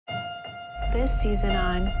This season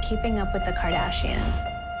on Keeping Up with the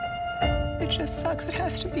Kardashians. It just sucks it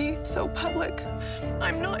has to be so public.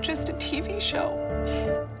 I'm not just a TV show.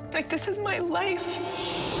 Like, this is my life.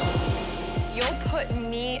 You'll put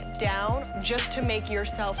me down just to make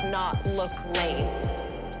yourself not look lame.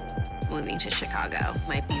 Moving to Chicago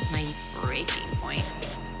might be my breaking point.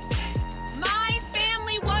 My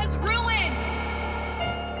family was ruined!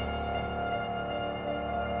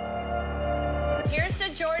 Here's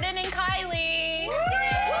to Jordan and Kylie.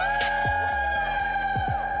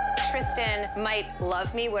 Tristan might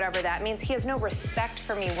love me, whatever that means. He has no respect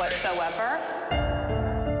for me whatsoever.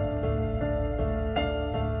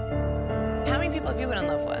 How many people have you been in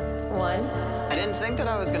love with? One. I didn't think that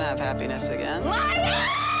I was gonna have happiness again.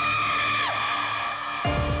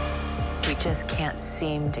 We just can't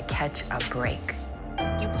seem to catch a break.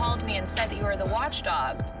 You called me and said that you were the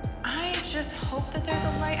watchdog. I just hope that there's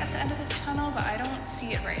a light at the end of this tunnel, but I don't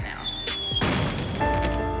see it right now.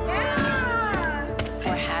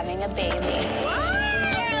 We're having a baby.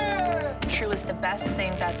 True is the best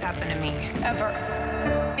thing that's happened to me ever.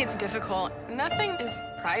 It's difficult. Nothing is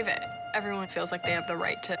private. Everyone feels like they have the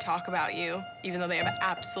right to talk about you, even though they have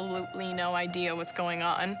absolutely no idea what's going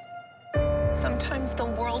on. Sometimes the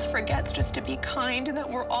world forgets just to be kind and that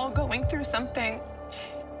we're all going through something.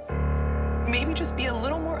 Maybe just be a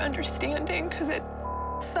little more understanding, because it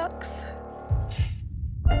sucks.